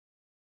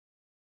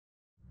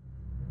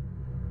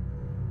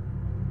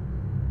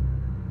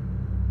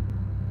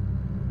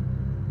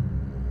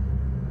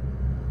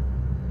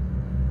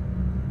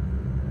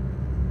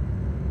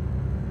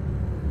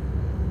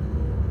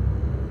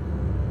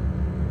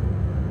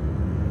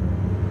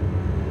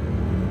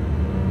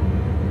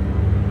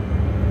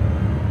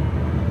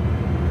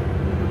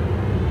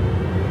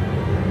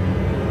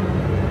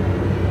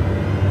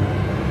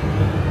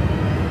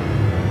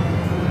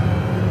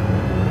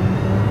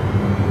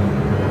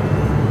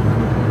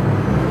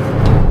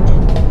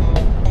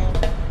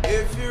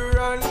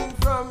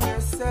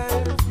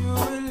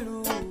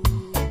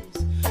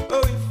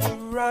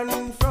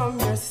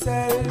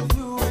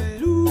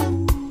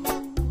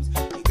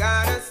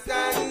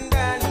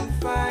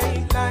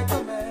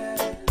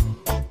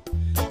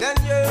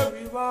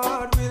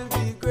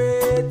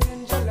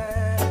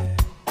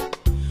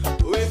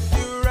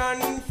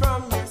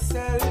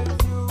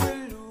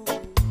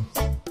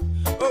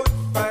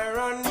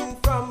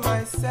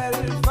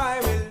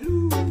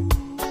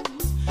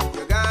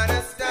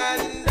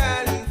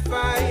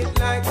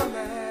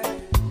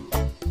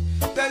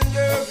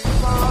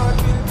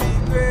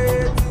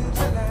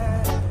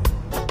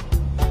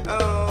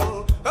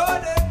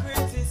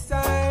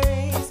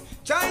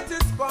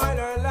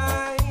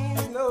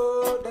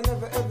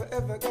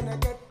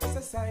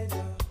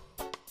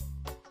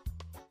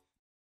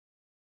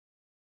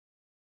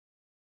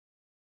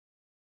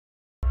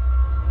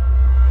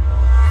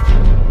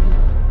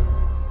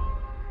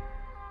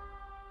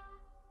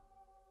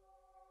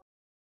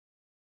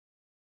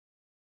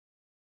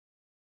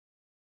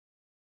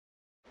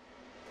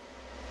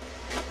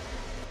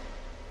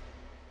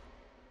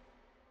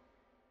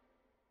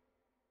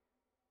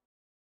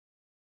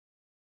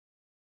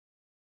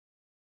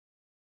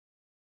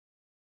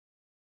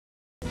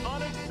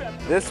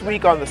This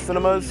week on the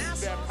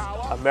cinemas,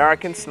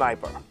 American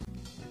Sniper,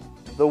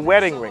 The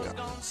Wedding Ringer,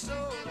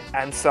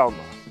 and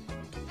Selma.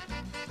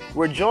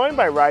 We're joined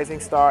by rising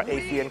star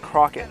Affian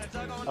Crockett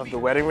of The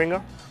Wedding Ringer,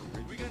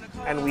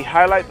 and we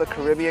highlight the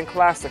Caribbean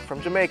classic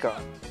from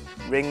Jamaica,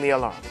 Ring the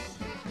Alarm.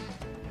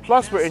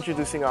 Plus, we're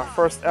introducing our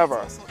first ever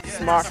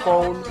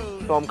smartphone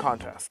film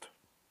contest.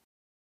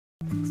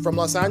 From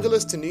Los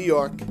Angeles to New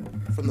York,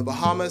 from the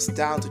Bahamas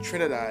down to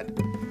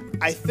Trinidad,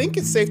 I think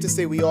it's safe to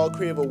say we all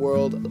crave a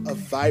world of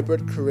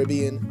vibrant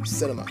Caribbean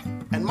cinema.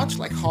 And much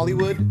like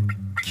Hollywood,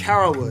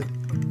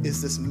 Carolwood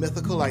is this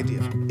mythical idea.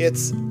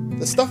 It's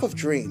the stuff of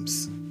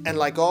dreams. And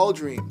like all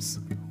dreams,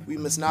 we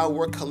must now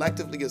work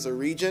collectively as a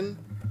region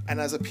and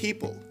as a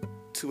people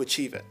to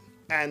achieve it.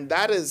 And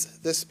that is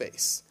this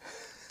space,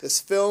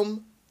 this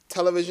film,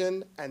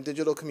 television, and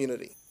digital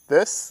community.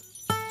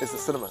 This is the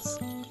cinemas.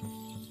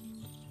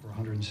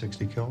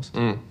 160 kills.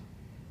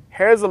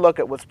 Here's a look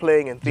at what's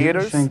playing in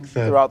theaters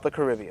throughout the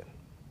Caribbean.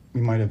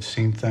 You might have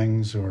seen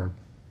things or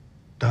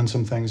done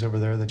some things over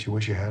there that you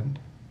wish you hadn't?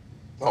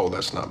 Oh,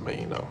 that's not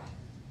me, no.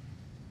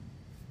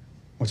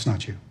 What's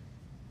not you?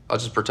 I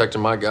was just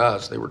protecting my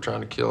guys. They were trying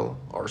to kill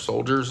our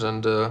soldiers,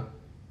 and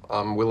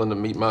I'm willing to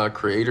meet my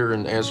creator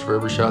and answer for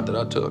every shot that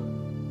I took.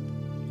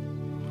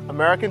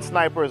 American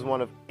Sniper is one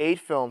of 8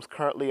 films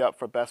currently up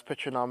for Best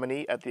Picture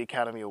nominee at the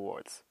Academy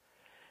Awards.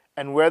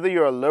 And whether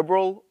you're a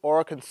liberal or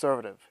a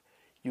conservative,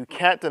 you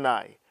can't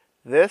deny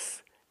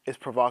this is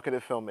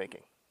provocative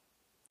filmmaking.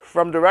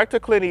 From director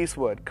Clint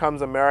Eastwood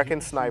comes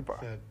American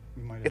Sniper.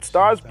 It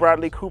stars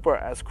Bradley Cooper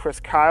as Chris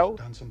Kyle,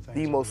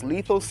 the most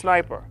lethal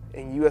sniper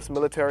in U.S.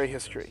 military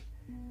history.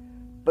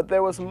 But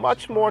there was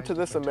much more to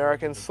this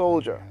American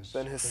soldier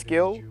than his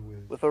skill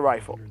with a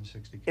rifle.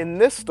 In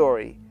this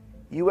story,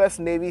 U.S.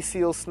 Navy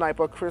SEAL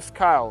sniper Chris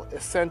Kyle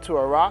is sent to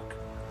Iraq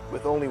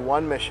with only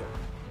one mission: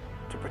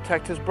 to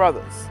protect his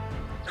brothers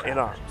in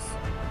arms.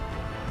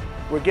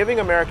 We're giving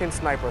American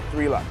Sniper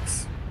 3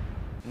 likes.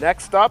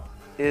 Next up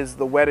is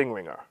The Wedding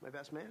Ringer. My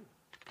best man.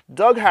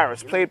 Doug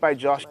Harris, played by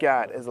Josh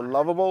Gad, is a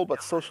lovable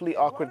but socially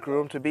awkward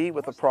groom-to-be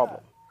with a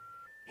problem.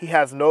 He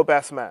has no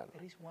best man.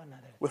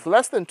 With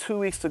less than 2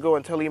 weeks to go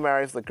until he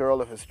marries the girl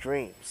of his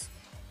dreams,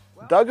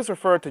 Doug is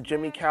referred to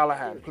Jimmy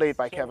Callahan, played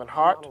by Kevin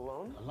Hart,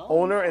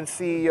 owner and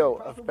CEO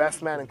of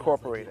Best Man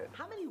Incorporated,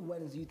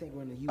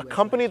 a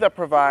company that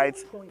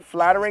provides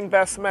flattering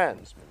best men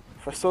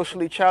for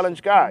socially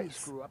challenged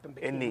guys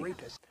in need.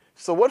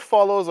 So what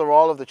follows are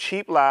all of the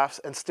cheap laughs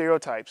and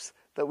stereotypes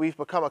that we've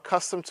become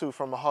accustomed to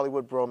from a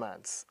Hollywood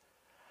bromance.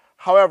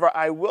 However,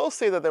 I will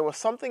say that there was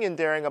something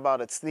endearing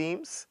about its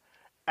themes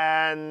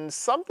and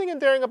something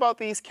endearing about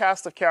these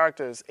cast of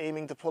characters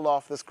aiming to pull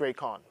off this great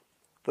con.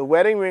 The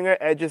Wedding Ringer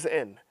edges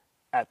in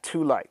at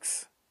 2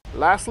 likes.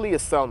 Lastly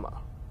is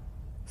Selma.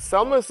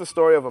 Selma is the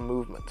story of a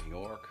movement.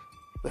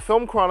 The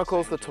film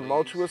chronicles the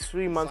tumultuous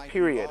 3-month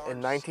period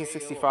in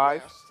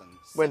 1965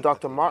 when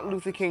Dr. Martin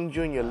Luther King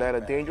Jr. led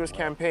a dangerous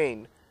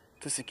campaign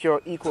to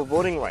secure equal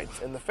voting rights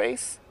in the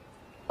face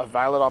of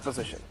violent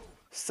opposition.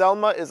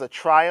 Selma is a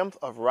triumph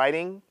of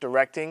writing,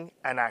 directing,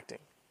 and acting.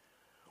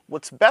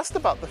 What's best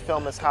about the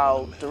film is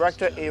how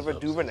director Ava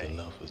DuVernay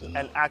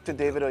and actor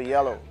David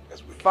Oyelowo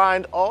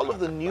find all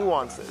of the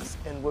nuances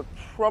in what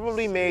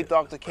probably made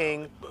Dr.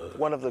 King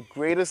one of the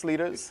greatest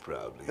leaders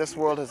this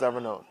world has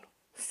ever known.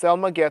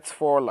 Selma gets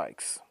 4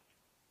 likes.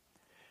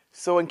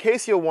 So in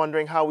case you're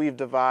wondering how we've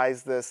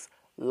devised this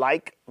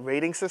like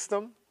rating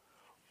system,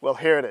 well,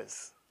 here it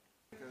is.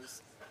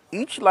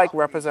 Each like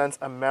represents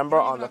a member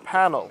on the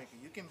panel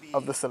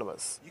of the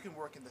cinemas.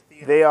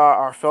 They are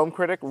our film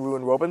critic,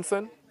 Ruin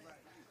Robinson,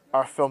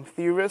 our film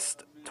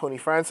theorist, Tony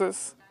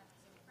Francis,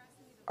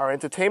 our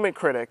entertainment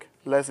critic,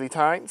 Leslie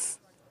Tynes,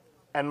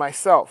 and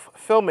myself,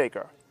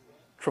 filmmaker,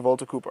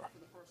 Travolta Cooper.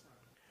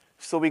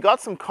 So we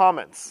got some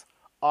comments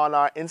on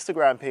our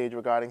Instagram page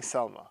regarding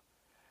Selma.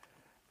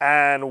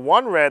 And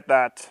one read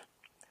that,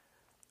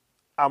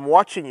 "I'm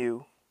watching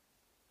you.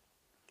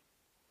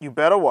 You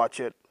better watch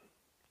it,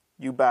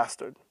 you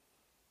bastard."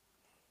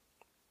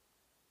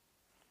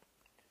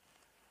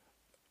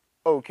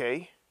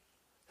 Okay,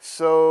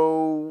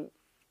 so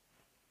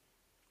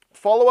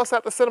follow us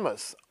at the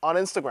cinemas on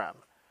Instagram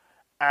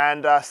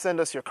and send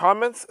us your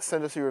comments,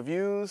 send us your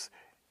reviews,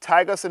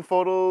 tag us in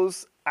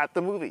photos at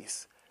the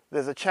movies.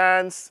 There's a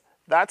chance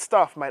that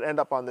stuff might end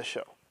up on this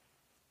show.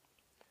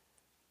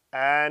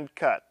 And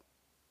cut.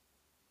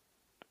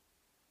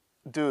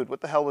 Dude,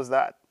 what the hell was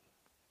that?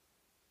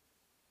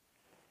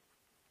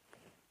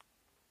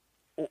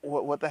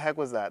 What the heck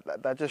was that?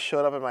 That just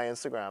showed up in my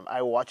Instagram.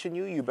 I watching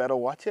you, you better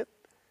watch it.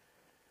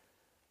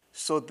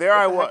 So there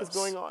I was,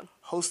 going on,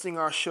 hosting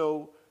our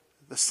show,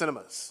 The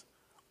Cinemas,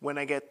 when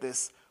I get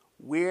this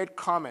weird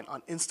comment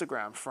on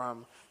Instagram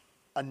from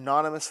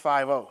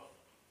Anonymous50.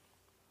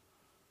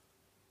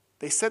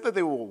 They said that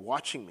they were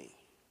watching me.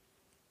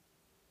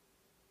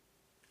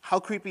 How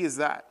creepy is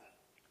that?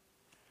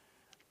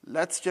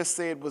 Let's just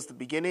say it was the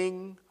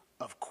beginning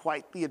of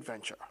quite the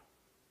adventure.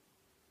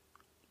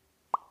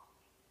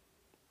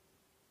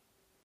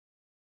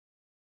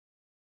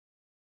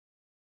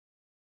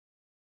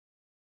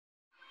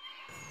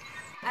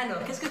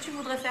 Alors, qu'est-ce que tu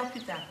voudrais faire plus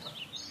tard, toi?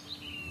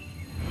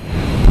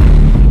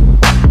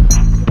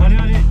 Allez,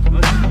 allez,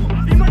 vas-y.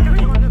 Dis-moi,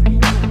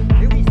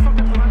 Eh oui,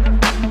 189.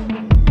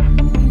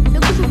 Ce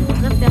que je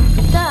voudrais faire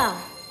plus tard.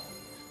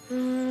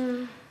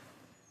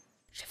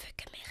 Je veux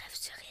que mes rêves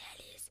se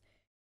réalisent.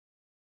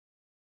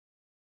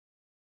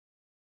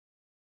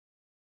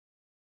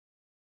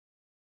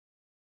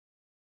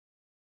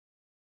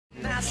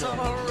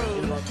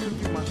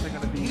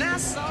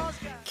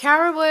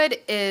 Caribwood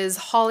is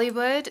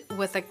Hollywood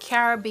with a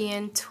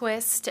Caribbean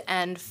twist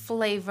and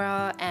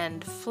flavor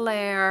and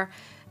flair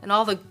and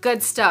all the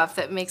good stuff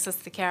that makes us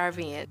the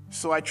Caribbean.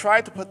 So I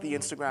tried to put the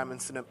Instagram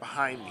incident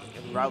behind me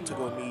en route to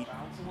go meet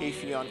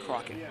Affion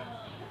Crockett.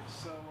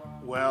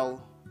 Well,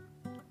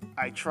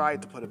 I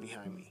tried to put it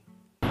behind me.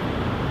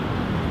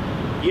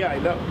 Yeah, I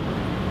know.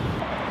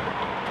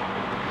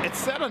 It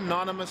said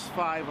Anonymous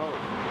 50.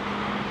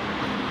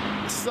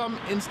 Some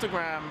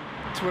Instagram,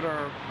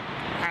 Twitter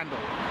handle.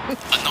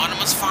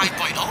 Anonymous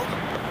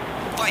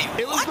 5.0? Wait,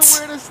 It was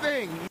the weirdest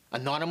thing.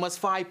 Anonymous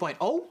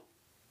 5.0?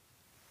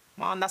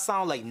 Man, that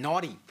sounds like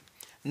naughty.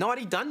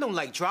 Naughty done don't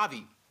like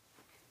Travi.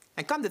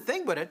 And come to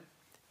think with it,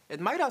 it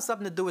might have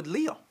something to do with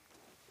Leah.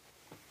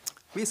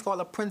 We used to call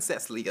her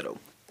Princess Leah, though.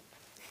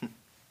 I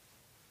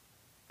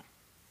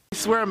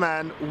swear,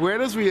 man, where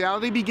does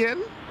reality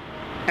begin?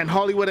 And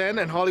Hollywood end,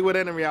 and Hollywood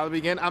end and reality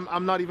begin?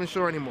 I'm not even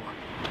sure anymore.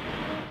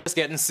 It's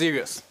getting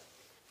serious.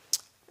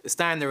 It's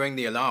time to ring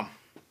the alarm.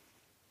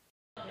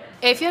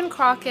 Affion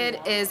Crockett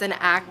is an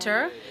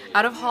actor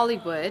out of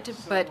Hollywood,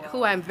 but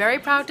who I'm very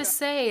proud to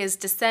say is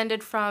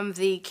descended from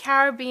the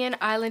Caribbean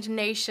island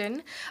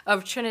nation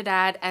of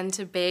Trinidad and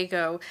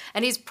Tobago.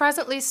 And he's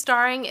presently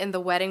starring in The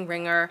Wedding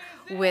Ringer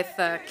with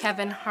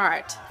Kevin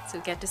Hart.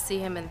 So get to see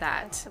him in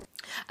that.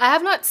 I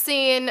have not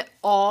seen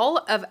all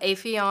of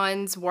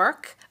Affion's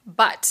work,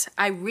 but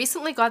I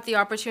recently got the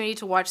opportunity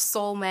to watch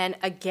Soul Man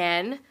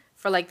again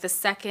for like the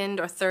second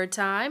or third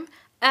time.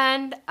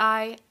 And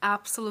I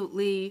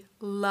absolutely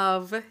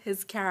love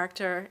his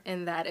character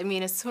in that. I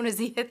mean, as soon as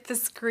he hit the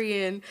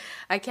screen,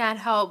 I can't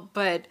help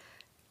but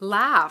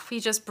laugh. He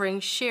just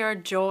brings sheer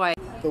joy.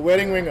 The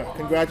Wedding Ringer,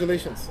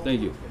 congratulations.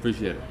 Thank you,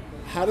 appreciate it.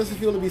 How does it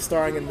feel to be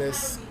starring in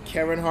this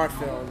Kevin Hart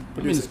film? I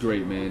mean, it's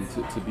great, man.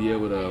 To be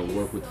able to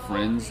work with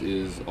friends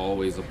is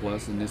always a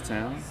plus in this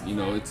town. You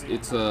know,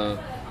 it's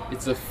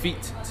a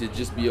feat to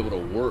just be able to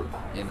work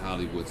in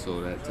Hollywood.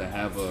 So that to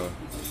have a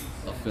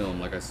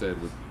film, like I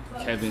said, with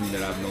Kevin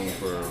that I've known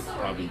for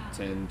probably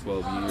 10,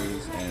 12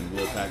 years, and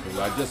Will Packer, who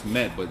I just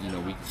met, but you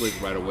know, we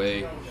clicked right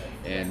away,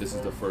 and this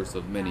is the first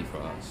of many for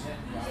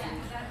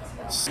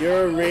us.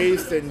 You're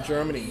raised in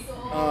Germany,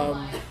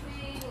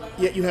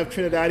 yet you have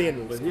Trinidadian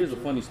roots. But here's a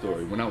funny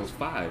story. When I was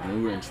 5, when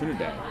we were in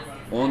Trinidad,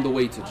 on the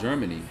way to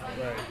Germany,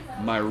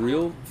 my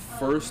real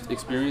first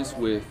experience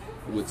with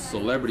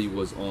celebrity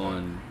was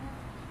on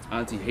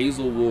Auntie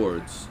Hazel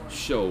Ward's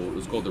show. It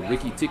was called the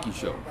Ricky Tikki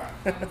Show,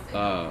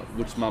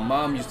 which my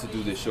mom used to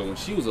do this show when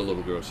she was a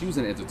little girl. She was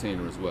an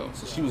entertainer as well,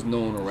 so she was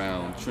known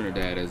around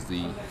Trinidad as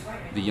the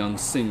young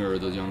singer,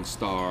 the young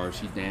star.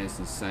 She danced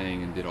and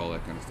sang and did all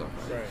that kind of stuff.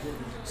 Right?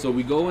 So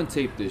we go and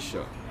tape this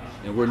show,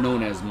 and we're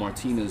known as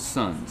Martina's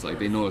sons. Like,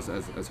 they know us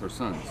as her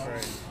sons.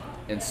 Right.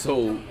 And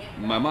so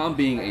my mom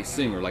being a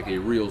singer, like a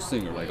real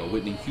singer, like a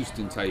Whitney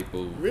Houston type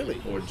of,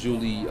 or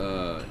Julie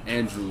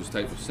Andrews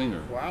type of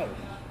singer. Wow.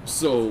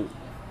 So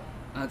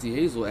Auntie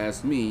Hazel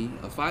asked me,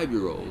 a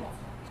 5-year-old,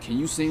 can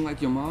you sing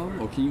like your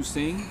mom, or can you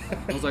sing?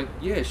 I was like,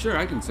 yeah, sure,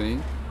 I can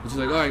sing. And she's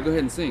like, all right, go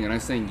ahead and sing. And I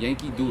sang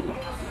Yankee Doodle,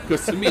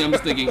 because to me, I'm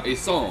just thinking a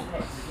song.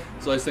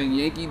 So I sang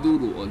Yankee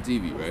Doodle on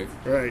TV, right?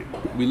 Right.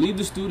 We leave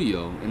the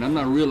studio, and I'm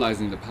not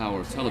realizing the power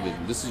of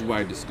television. This is where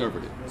I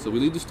discovered it. So we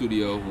leave the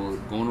studio, we're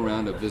going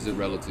around to visit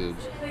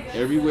relatives.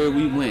 Everywhere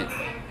we went,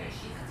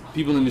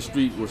 people in the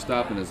street were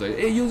stopping us like,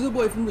 hey, you're the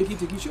boy from Ricky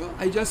Tikki Show?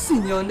 I just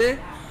seen you on there.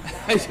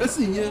 I just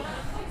seen you.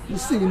 You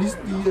singing this,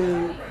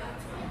 you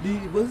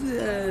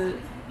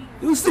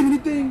was singing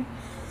anything?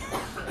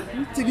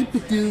 You taking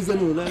pictures and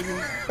all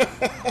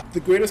that. The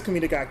greatest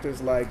comedic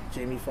actors like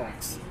Jamie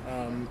Foxx,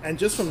 and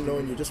just from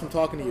knowing you, just from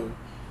talking to you,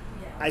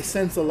 I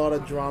sense a lot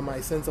of drama,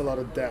 I sense a lot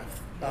of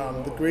depth.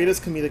 The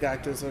greatest comedic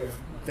actors have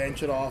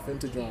ventured off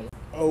into drama.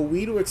 Are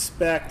we to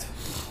expect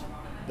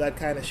that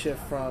kind of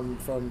shift from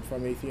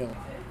Affion?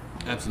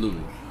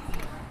 Absolutely.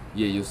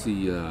 Yeah, you'll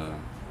see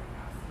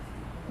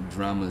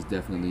drama is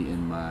definitely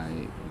in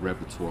my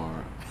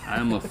repertoire.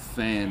 I'm a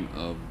fan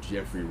of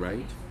Jeffrey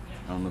Wright.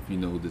 I don't know if you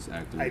know who this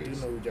actor is. I do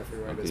know who Jeffrey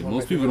Wright is.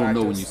 Most people don't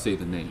know when you say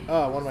the name.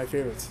 Oh, one of my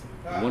favorites.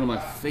 One of my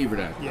favorite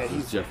actors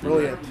is Jeffrey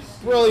brilliant.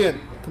 Wright.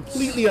 Brilliant.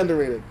 Completely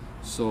underrated.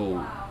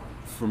 So,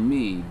 for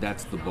me,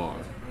 that's the bar.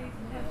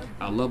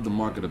 I love the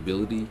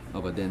marketability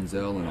of a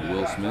Denzel and a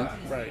Will Smith.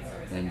 Right.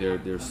 And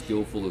they're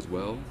skillful as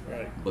well.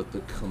 Right. But the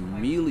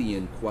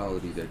chameleon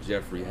quality that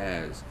Jeffrey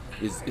has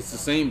it's the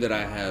same that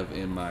I have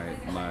in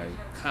my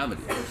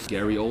comedy.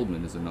 Gary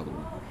Oldman is another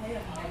one.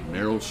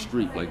 Meryl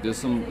Streep. Like there's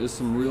some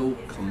real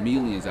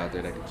chameleons out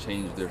there that can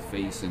change their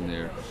face and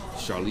their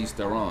Charlize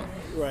Theron.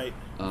 Right.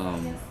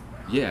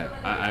 Yeah,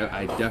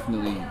 I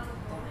definitely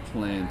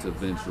plan to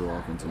venture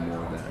off into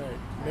more of that. Right.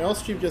 Meryl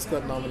Streep just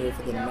got nominated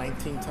for the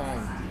 19th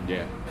time.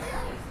 Yeah.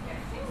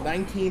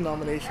 19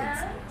 nominations.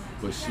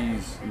 But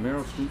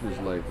Meryl Streep is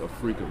like a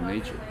freak of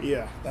nature.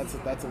 Yeah, that's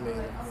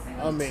amazing.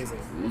 Amazing.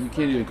 You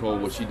can't even call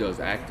what she does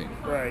acting.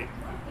 Right.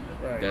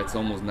 Right. That's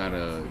almost not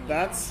a...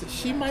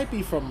 She might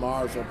be from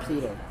Mars or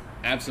Pluto.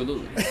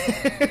 Absolutely.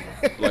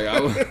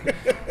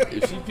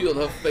 If she peeled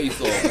her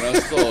face off and I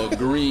saw a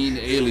green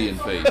alien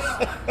face,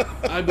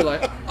 I'd be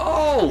like,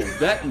 oh,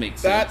 that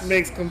makes sense. That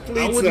makes complete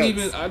sense. I wouldn't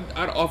even,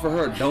 I'd offer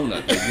her a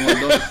donut. Like, you want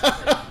a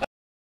donut?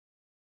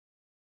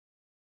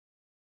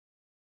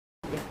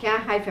 You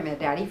can't hide from your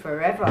daddy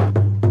forever.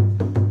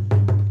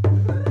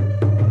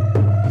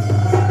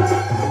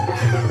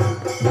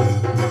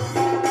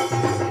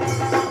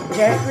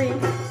 Jeffrey,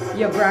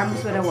 your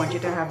grams would want you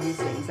to have these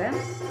things, eh?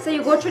 So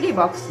you go through the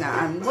box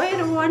now, and what you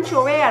don't want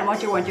to wear and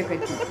what you want you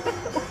could keep.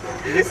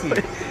 Listen,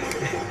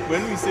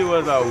 when we say it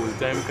was our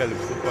old-time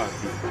calypso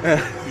party,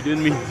 we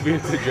didn't mean to be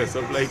able to dress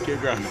up like your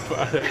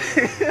grandfather.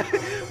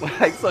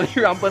 Like some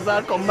rampers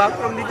are come back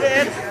from the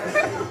dead.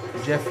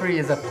 Jeffrey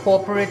is a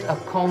corporate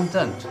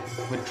accountant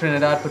with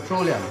Trinidad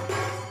Petroleum.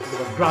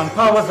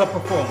 Grandpa was a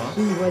performer.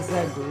 He was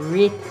a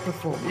great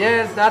performer.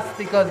 Yes, that's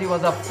because he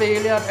was a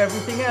failure at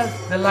everything else.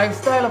 The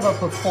lifestyle of a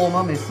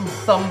performer may suit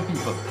some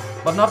people,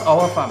 but not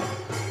our family.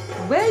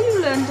 Where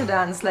you learn to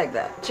dance like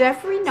that?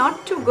 Jeffrey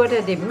not too good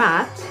at the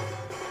mat,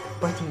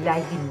 but he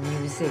liked the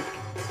music,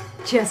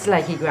 just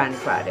like his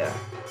grandfather.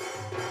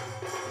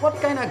 What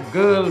kind of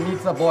girl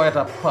meets a boy at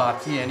a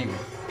party anyway?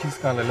 Please,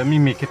 Carla, let me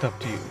make it up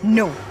to you.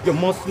 No. You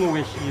must know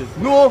where she is.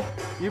 No!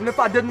 Even if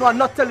I didn't know, I'm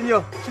not telling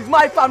you. She's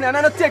my family and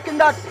I'm not taking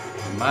that.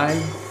 My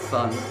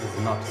son is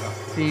not a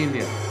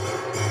failure.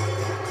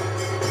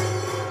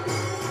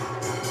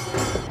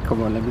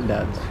 Come on, let me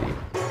dance for you.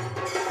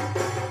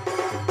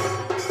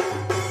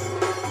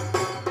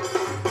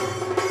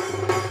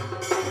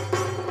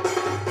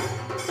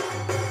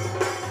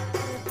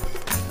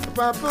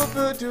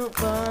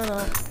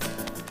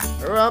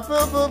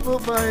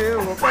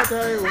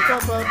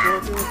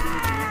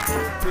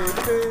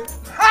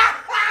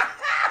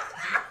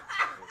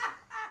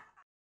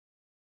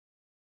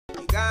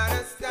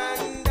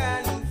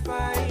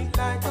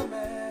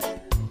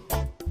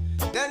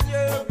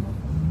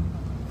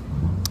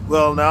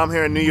 Well, now I'm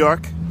here in New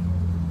York,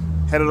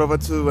 headed over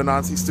to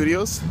Anansi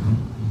Studios,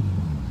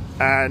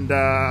 and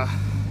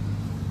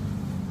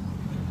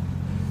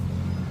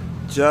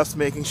just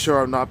making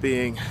sure I'm not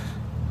being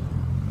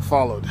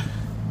followed.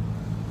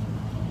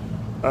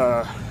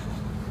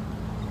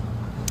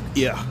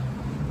 Yeah.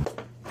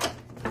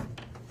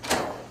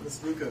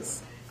 Miss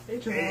Lucas. Hey,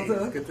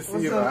 Travolta. Hey, good to see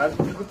you, man.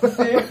 Good to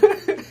see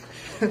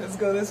you. Let's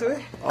go this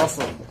way.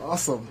 Awesome,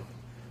 awesome.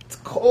 It's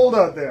cold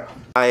out there.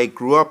 I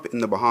grew up in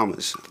the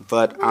Bahamas,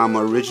 but I'm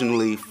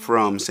originally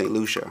from St.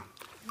 Lucia,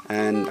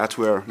 and that's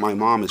where my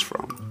mom is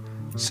from.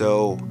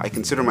 So I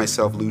consider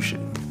myself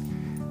Lucian.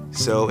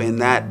 So in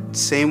that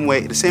same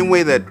way, the same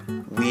way that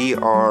we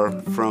are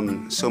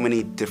from so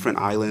many different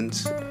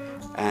islands,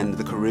 and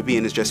the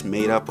Caribbean is just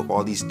made up of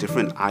all these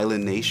different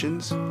island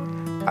nations,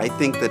 I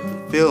think that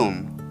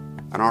film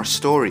and our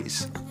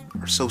stories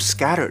are so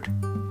scattered.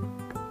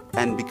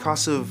 And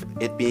because of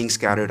it being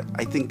scattered,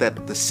 I think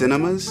that the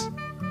cinemas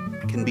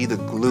can be the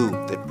glue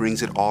that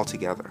brings it all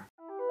together.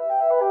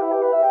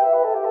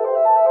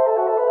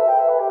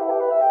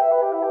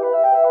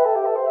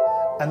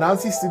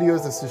 Anansi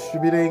Studios is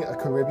distributing a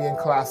Caribbean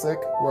classic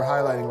we're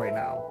highlighting right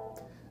now.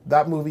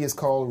 That movie is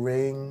called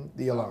Ring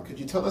the Alarm. Could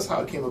you tell us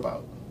how it came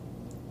about?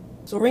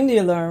 So Ring the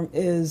Alarm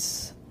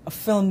is a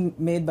film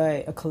made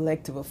by a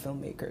collective of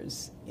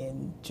filmmakers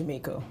in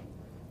Jamaica,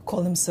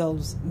 call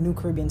themselves New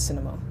Caribbean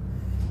Cinema.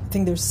 I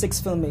think there's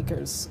 6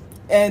 filmmakers.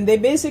 And they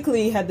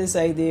basically had this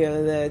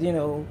idea that, you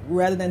know,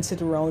 rather than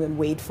sit around and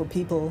wait for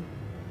people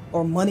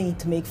or money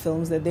to make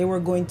films, that they were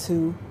going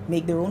to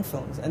make their own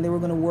films and they were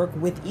going to work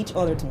with each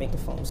other to make the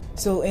films.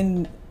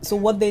 So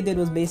what they did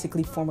was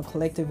basically form a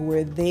collective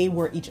where they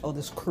were each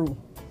other's crew.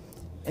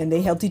 And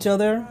they helped each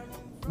other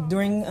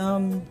during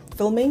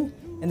filming,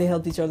 and they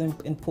helped each other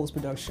in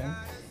post-production.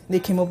 They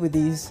came up with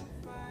these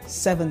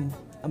 7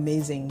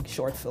 amazing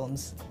short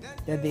films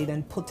that they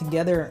then put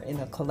together in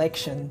a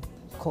collection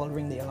called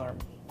Ring the Alarm.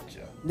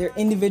 They're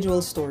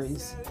individual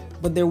stories,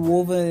 but they're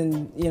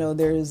woven, you know,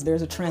 there's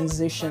a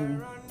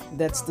transition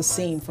that's the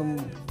same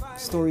from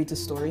story to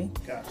story.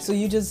 So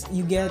you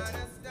get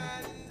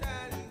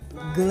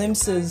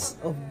glimpses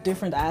of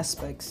different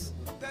aspects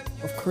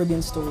of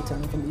Caribbean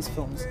storytelling from these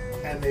films.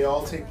 And they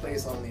all take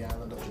place on the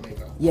island of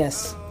Jamaica.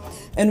 Yes.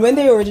 And when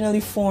they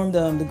originally formed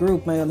the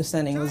group, my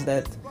understanding was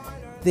that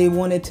they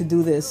wanted to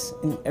do this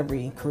in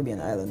every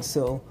Caribbean island.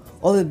 So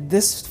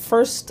this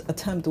first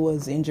attempt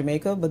was in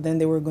Jamaica, but then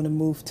they were going to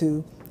move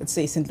to, let's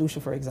say, St.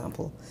 Lucia, for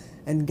example,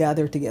 and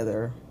gather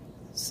together,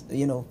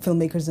 you know,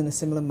 filmmakers in a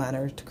similar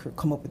manner to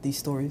come up with these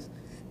stories,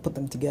 put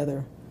them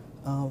together.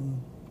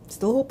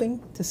 Still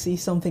hoping to see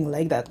something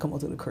like that come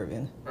out of the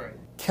Caribbean. Right.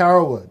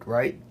 Carolwood,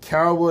 right?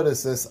 Carolwood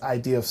is this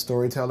idea of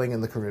storytelling in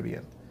the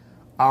Caribbean.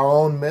 Our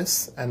own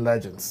myths and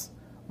legends.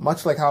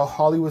 much like how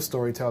Hollywood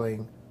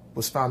storytelling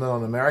was founded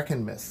on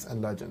American myths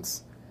and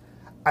legends.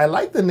 I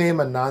like the name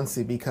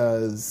Anansi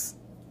because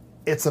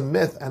it's a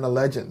myth and a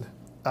legend.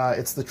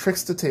 It's the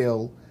trickster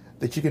tale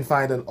that you can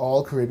find in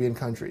all Caribbean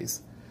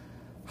countries.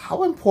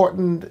 How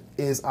important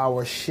is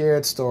our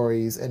shared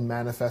stories in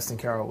manifesting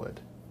Carolwood?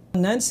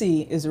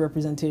 Anansi is a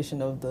representation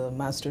of the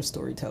master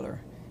storyteller,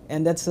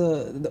 and that's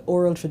the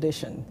oral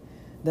tradition.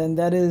 Then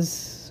that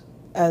is,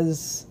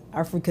 as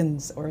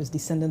Africans or as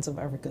descendants of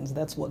Africans,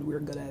 that's what we're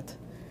good at,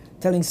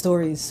 telling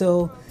stories.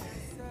 So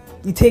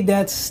you take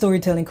that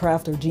storytelling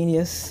craft or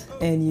genius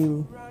and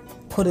you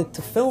put it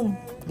to film,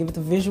 give it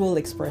a visual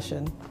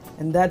expression,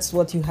 and that's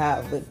what you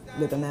have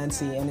with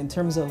Anansi. And in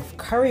terms of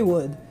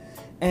Carolwood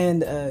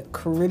and a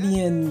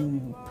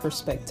Caribbean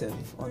perspective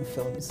on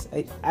films,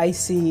 I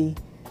see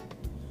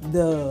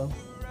the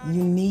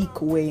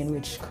unique way in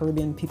which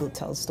Caribbean people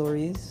tell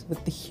stories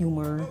with the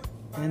humor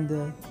and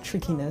the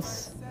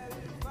trickiness,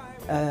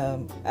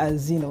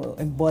 as you know,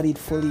 embodied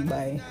fully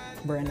by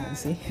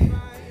Anansi.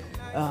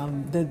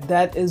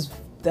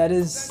 That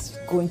is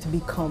going to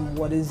become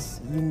what is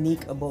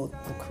unique about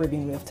the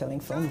Caribbean way of telling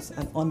films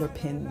and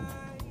underpin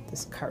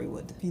this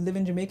Carolwood. If you live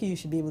in Jamaica, you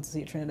should be able to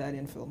see a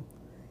Trinidadian film.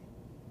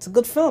 It's a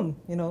good film,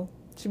 you know,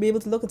 you should be able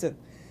to look at it.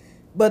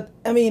 But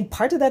I mean,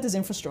 part of that is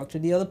infrastructure.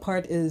 The other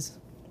part is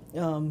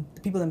the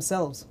people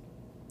themselves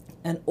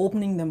and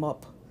opening them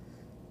up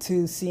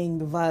to seeing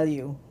the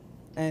value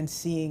and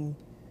seeing,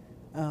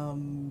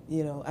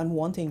 you know, and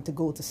wanting to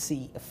go to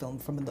see a film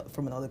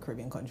from another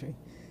Caribbean country.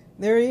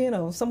 There, you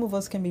know, some of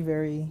us can be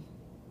very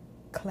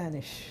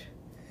clannish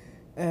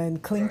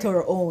and cling to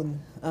our own.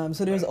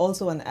 So there's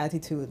also an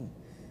attitude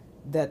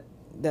that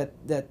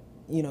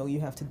you know you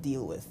have to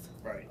deal with.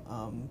 Right.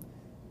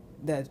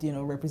 That, you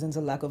know, represents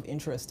a lack of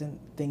interest in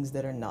things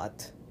that are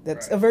not.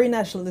 That's a very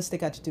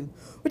nationalistic attitude,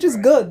 which is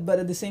good, but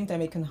at the same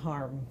time it can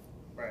harm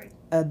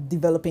a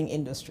developing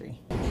industry.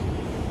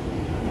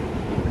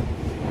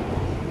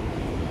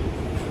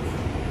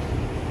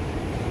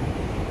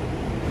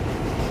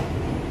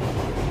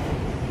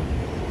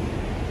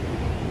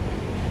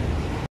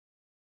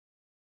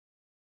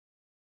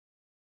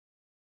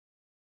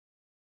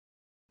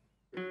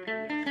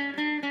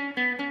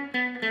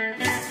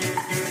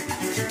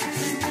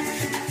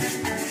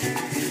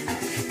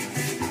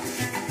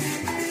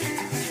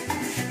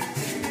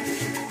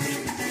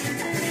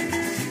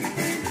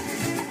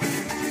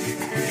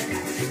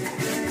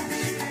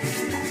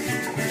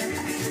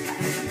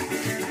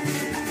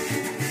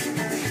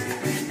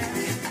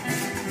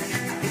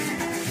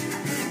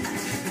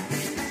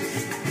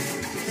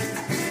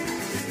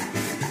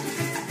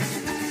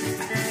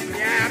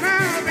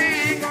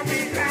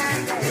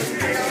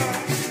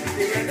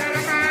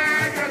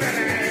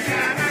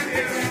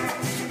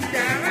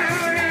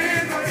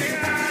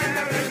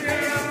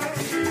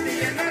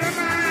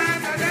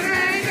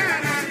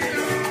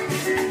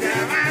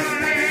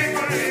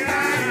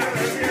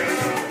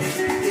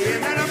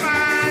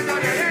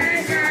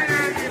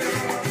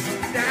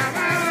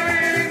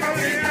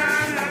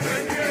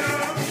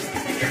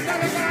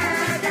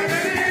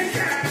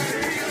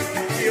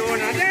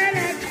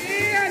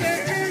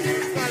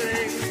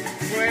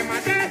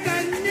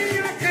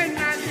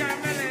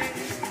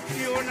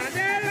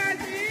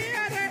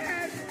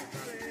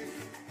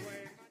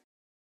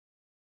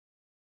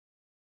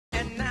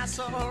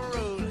 Nassau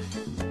Road.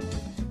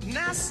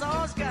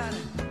 Nassau's got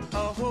a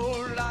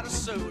whole lot of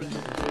soul.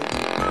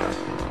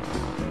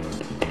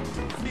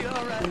 Feel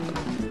alright.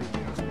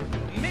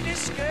 Mini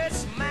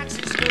skirts,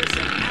 maxi skirts,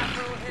 and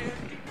afro hair.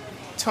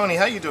 Tony,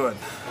 how you doing?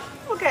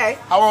 Okay.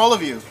 How are all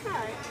of you?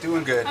 Hi.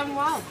 Doing good. I'm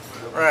well.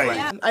 Right.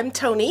 Yeah. I'm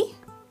Tony,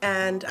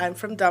 and I'm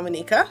from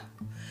Dominica.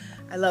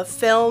 I love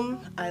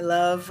film. I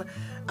love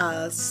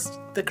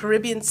the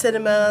Caribbean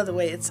cinema, the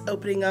way it's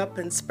opening up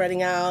and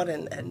spreading out,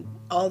 and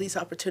all these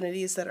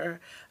opportunities that are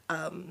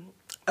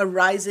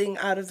arising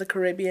out of the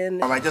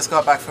Caribbean. I just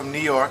got back from New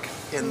York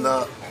in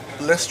the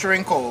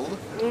blistering cold.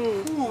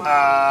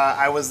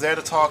 I was there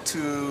to talk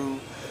to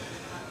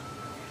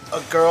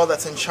a girl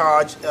that's in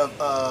charge of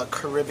a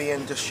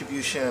Caribbean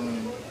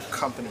distribution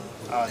company.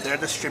 They're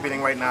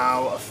distributing right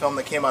now a film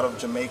that came out of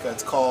Jamaica.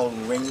 It's called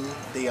Ring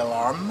the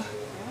Alarm.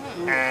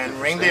 And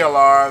Ring the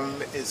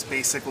Alarm is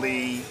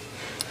basically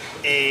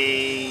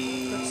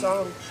a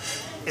song.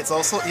 It's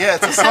also, yeah,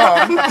 it's a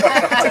song.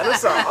 It's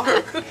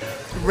a song.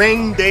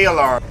 Ring the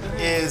Alarm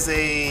is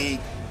a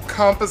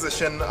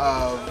composition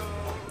of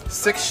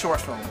 6 short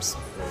films.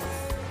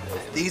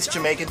 These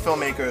Jamaican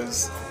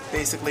filmmakers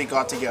basically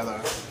got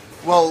together.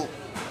 Well,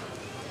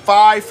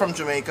 5 from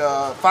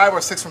Jamaica, 5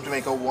 or 6 from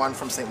Jamaica, 1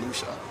 from St.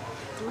 Lucia.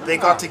 They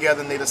got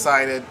together and they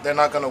decided they're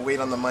not going to wait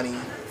on the money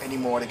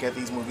anymore to get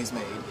these movies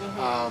made.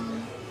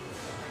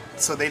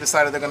 So they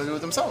decided they're going to do it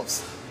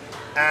themselves.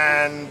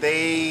 And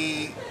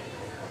they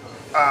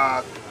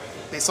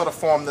sort of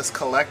formed this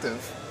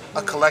collective,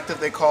 a collective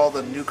they call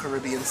the New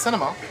Caribbean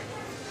Cinema.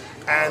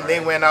 And they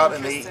went out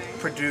and they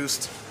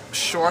produced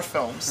short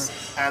films.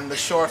 And the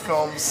short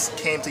films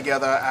came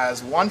together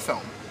as one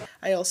film.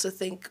 I also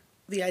think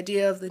the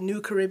idea of the New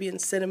Caribbean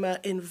Cinema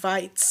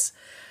invites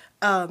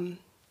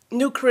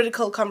new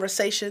critical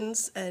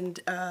conversations, and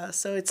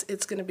so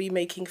it's going to be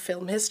making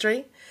film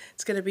history.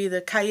 It's going to be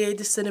the Cahiers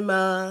de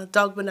Cinema,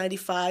 Dogma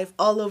 95,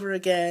 all over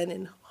again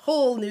in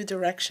whole new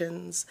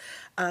directions,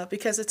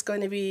 because it's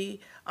going to be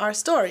our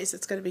stories.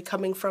 It's going to be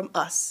coming from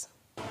us.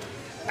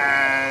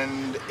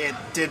 And it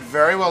did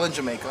very well in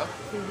Jamaica.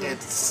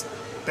 It's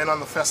been on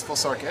the festival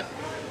circuit.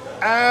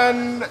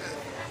 And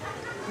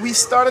we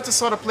started to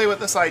sort of play with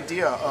this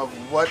idea of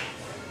what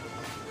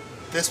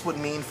this would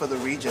mean for the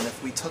region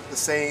if we took the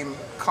same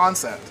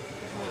concept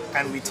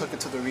and we took it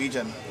to the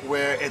region,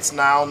 where it's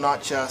now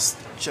not just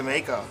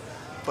Jamaica,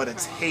 but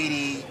it's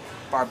Haiti,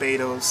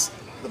 Barbados,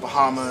 the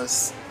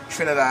Bahamas,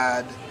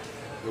 Trinidad,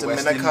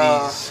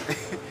 Dominica,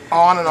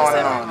 on and on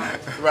and on.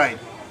 Right.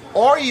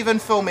 Or even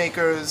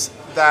filmmakers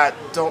that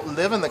don't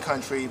live in the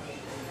country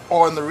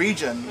or in the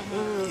region,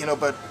 you know,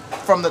 but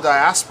from the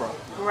diaspora.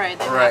 Right,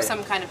 they have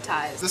some kind of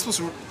ties.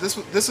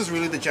 This is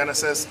really the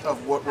genesis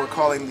of what we're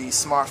calling the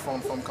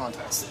Smartphone Film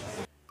Contest.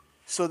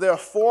 So there are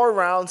 4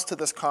 rounds to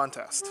this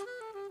contest,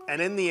 and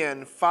in the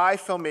end,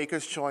 5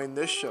 filmmakers join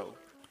this show,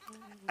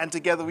 and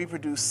together we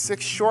produce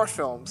 6 short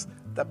films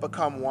that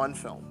become 1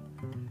 film,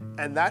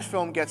 and that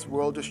film gets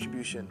world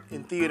distribution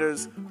in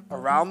theaters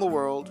around the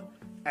world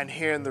and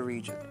here in the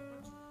region.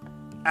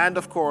 And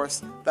of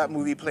course, that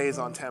movie plays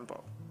on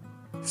tempo.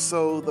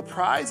 So the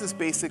prize is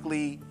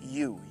basically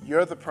you.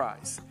 You're the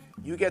prize.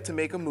 You get to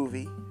make a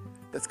movie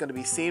that's going to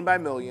be seen by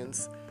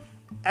millions,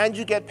 and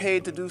you get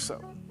paid to do so.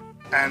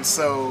 And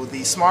so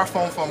the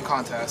Smartphone Film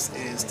Contest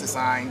is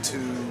designed to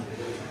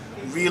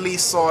really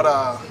sort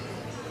of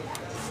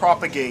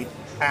propagate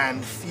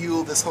and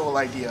fuel this whole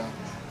idea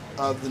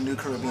of the new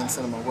Caribbean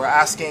cinema. We're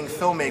asking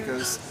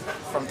filmmakers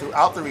from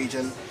throughout the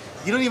region.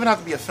 You don't even have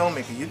to be a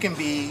filmmaker. You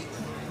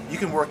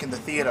can work in the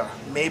theater.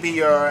 Maybe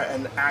you're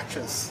an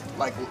actress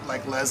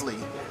like Leslie,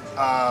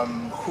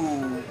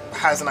 who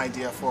has an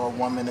idea for a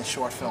 1-minute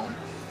short film.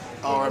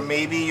 Or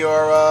maybe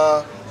you're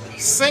a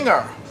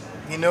singer,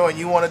 you know, and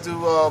you want to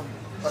do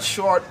a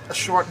short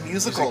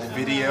musical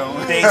video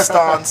based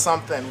on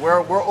something.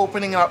 We're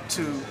opening it up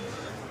to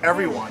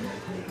everyone,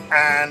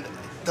 and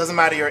doesn't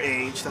matter your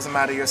age, doesn't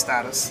matter your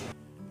status.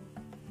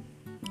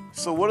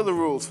 So what are the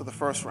rules for the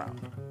first round?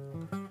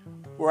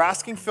 We're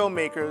asking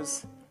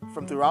filmmakers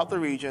from throughout the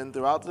region,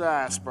 throughout the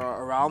diaspora,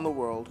 around the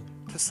world,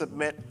 to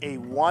submit a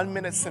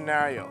 1-minute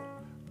scenario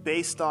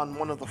based on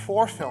one of the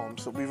 4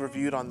 films that we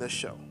reviewed on this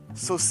show.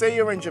 So say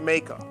you're in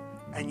Jamaica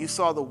and you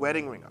saw The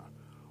Wedding Ringer.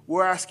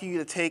 We're asking you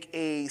to take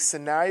a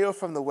scenario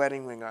from The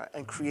Wedding Ringer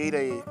and create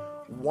a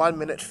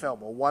 1-minute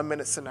film, a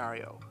 1-minute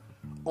scenario.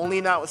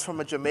 Only now it's from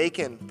a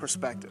Jamaican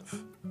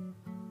perspective.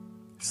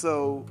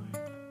 So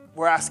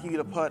we're asking you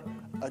to put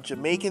a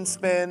Jamaican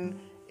spin,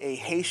 a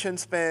Haitian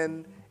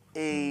spin,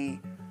 a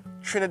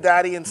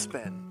Trinidadian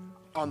spin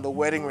on The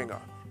Wedding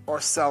Ringer, or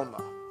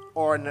Selma,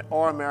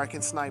 or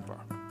American Sniper.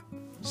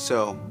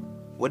 So,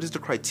 what is the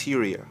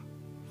criteria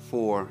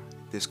for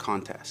this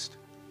contest?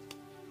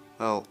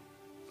 Well,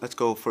 let's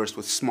go first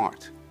with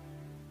smart.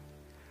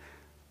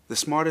 The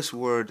smartest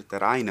word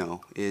that I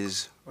know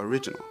is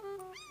original.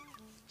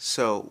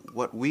 So,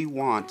 what we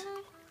want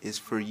is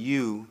for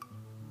you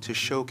to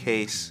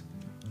showcase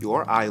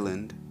your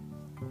island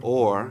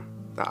or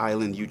the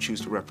island you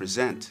choose to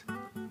represent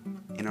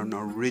in an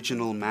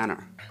original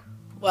manner.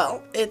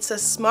 Well, it's a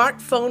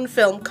smartphone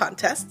film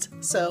contest,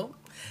 so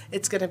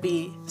it's going to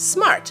be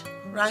smart,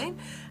 right?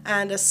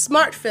 And a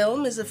smart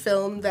film is a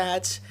film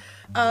that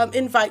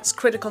invites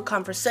critical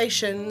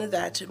conversation,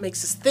 that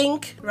makes us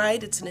think,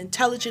 right? It's an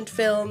intelligent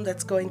film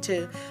that's going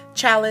to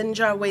challenge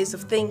our ways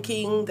of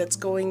thinking, that's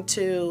going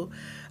to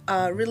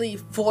really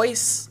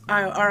voice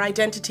our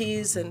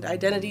identities, and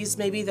identities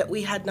maybe that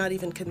we had not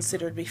even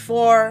considered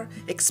before,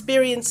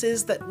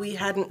 experiences that we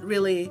hadn't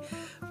really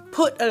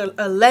put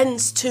a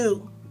lens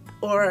to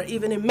or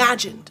even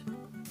imagined.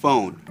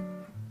 Phone,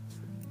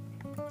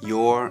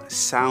 your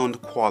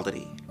sound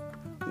quality.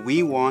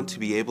 We want to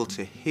be able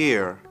to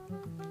hear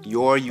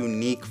your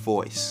unique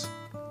voice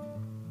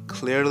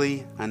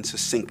clearly and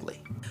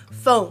succinctly.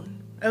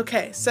 Phone.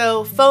 Okay,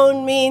 so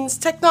phone means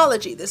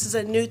technology. This is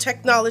a new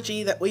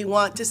technology that we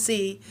want to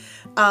see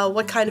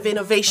what kind of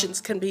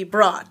innovations can be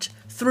brought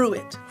through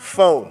it.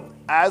 Phone,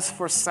 as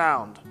for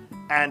sound,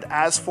 and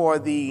as for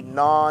the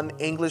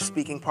non-English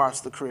speaking parts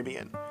of the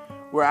Caribbean,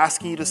 we're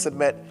asking you to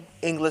submit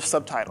English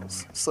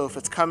subtitles. So if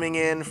it's coming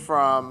in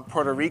from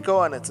Puerto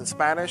Rico and it's in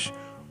Spanish,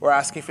 we're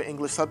asking for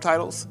English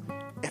subtitles.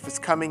 If it's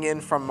coming in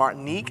from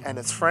Martinique and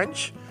it's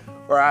French,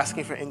 we're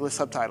asking for English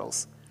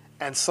subtitles,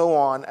 and so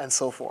on and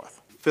so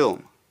forth.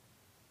 Film.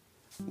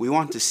 We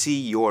want to see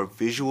your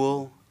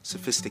visual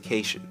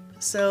sophistication.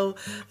 So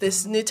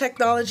this new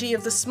technology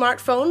of the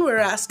smartphone, we're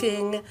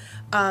asking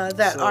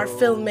that our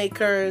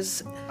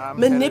filmmakers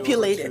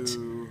manipulate it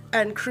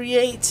and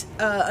create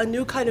a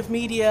new kind of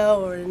media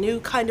or a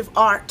new kind of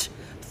art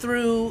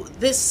through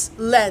this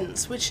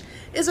lens, which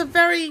is a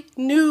very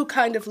new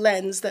kind of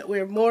lens that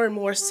we're more and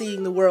more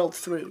seeing the world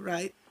through,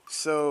 right?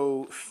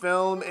 So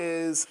film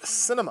is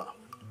cinema,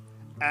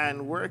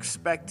 and we're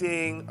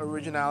expecting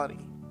originality.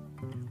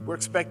 We're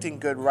expecting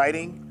good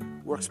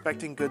writing. We're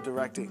expecting good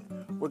directing.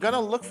 We're going to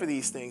look for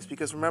these things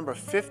because remember,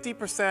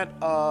 50%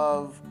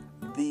 of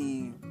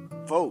the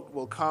vote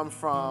will come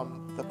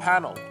from the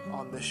panel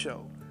on this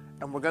show.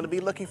 And we're going to be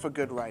looking for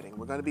good writing.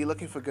 We're going to be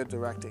looking for good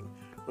directing.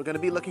 We're going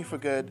to be looking for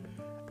good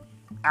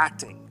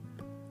acting.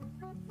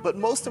 But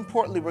most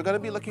importantly, we're going to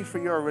be looking for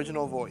your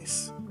original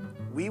voice.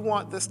 We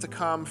want this to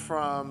come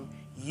from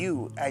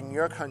you and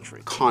your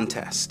country.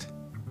 Contest.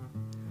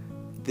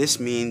 This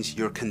means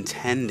you're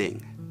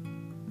contending.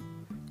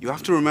 You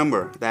have to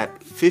remember that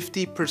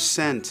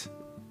 50%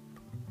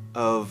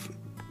 of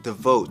the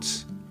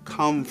votes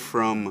come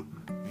from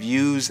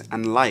views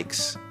and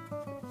likes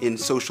in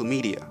social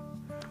media,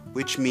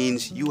 which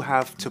means you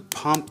have to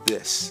pump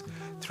this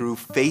through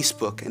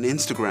Facebook and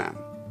Instagram.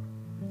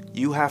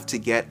 You have to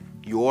get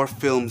your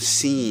film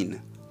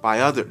seen by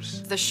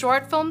others. The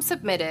short film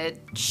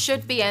submitted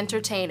should be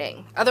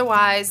entertaining.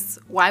 Otherwise,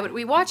 why would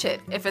we watch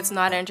it if it's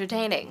not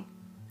entertaining?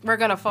 We're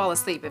gonna fall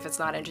asleep if it's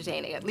not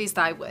entertaining, at least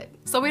I would.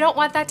 So we don't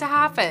want that to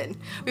happen.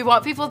 We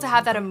want people to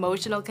have that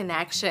emotional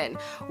connection,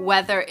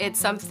 whether it's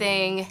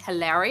something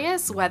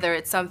hilarious, whether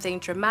it's something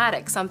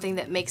dramatic, something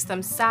that makes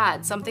them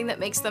sad, something that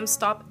makes them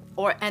stop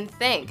and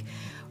think.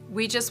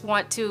 We just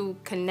want to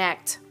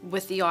connect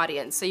with the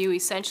audience, so you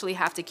essentially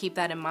have to keep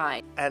that in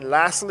mind. And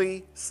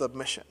lastly,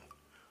 submission.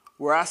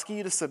 We're asking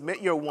you to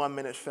submit your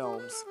 1-minute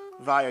films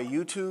via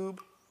YouTube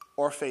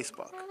or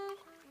Facebook.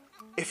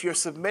 If you're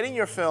submitting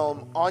your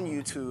film on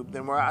YouTube,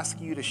 then we're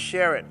asking you to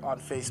share it on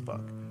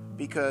Facebook,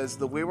 because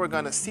the way we're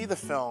going to see the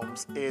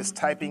films is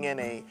typing in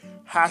a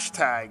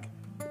hashtag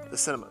the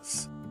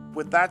cinemas.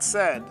 With that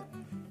said,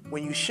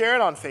 when you share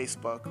it on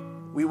Facebook,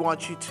 we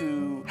want you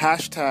to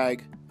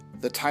hashtag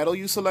the title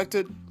you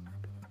selected,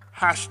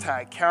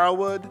 hashtag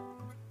Carolwood,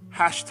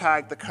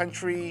 hashtag the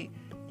country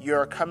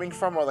you're coming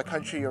from or the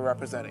country you're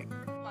representing.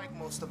 What I like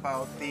most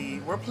about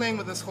we're playing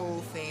with this whole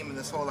theme and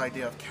this whole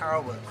idea of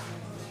Carolwood.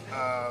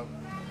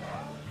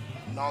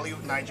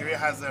 Nollywood, Nigeria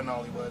has their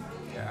Nollywood.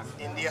 Yeah.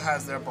 India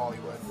has their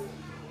Bollywood.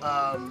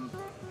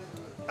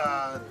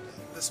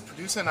 This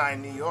producer and I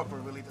in New York were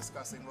really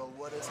discussing, well,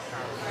 what is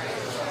Carolwood?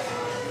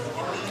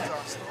 It means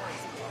our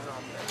stories, it means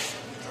our myths,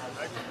 it means our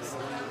legends.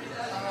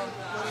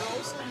 But it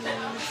also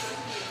means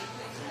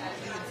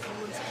the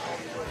influence of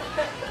Hollywood.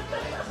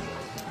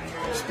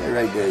 Stay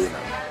right there, you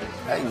know.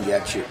 I can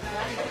get you.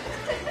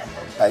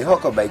 By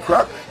hook or by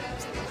crook,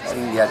 I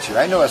can get you.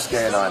 I know what's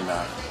going on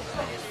now.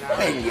 I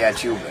can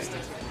get you, baby.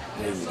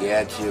 I can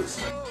get you.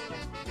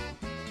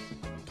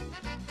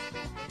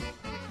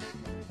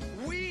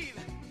 We've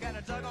got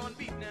a doggone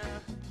beat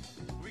now.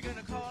 We're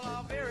gonna call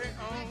our very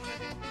own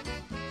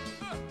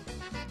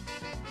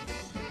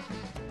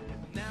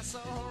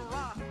Nassau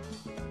Rock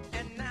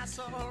and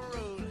Nassau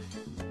Road.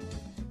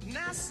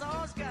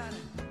 Nassau's got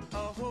a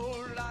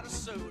whole lot of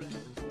soul.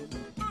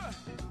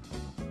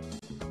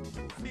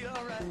 Feel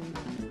alright.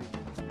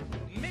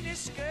 Mini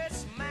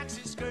skirts,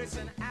 maxi skirts,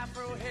 and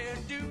afro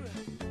hairdo.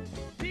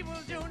 People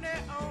doing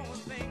their own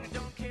thing and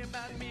don't care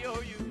about me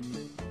or you.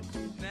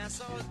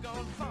 Nassau's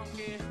gone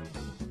funky.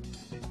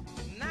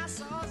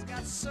 Nassau's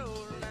got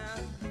soul now.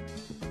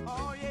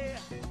 Oh yeah.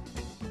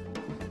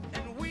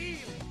 And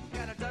we've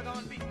got a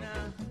doggone beat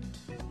now.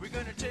 We're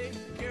gonna take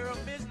care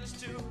of business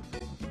too.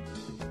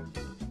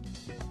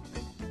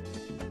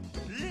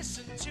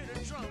 Listen to the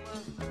drum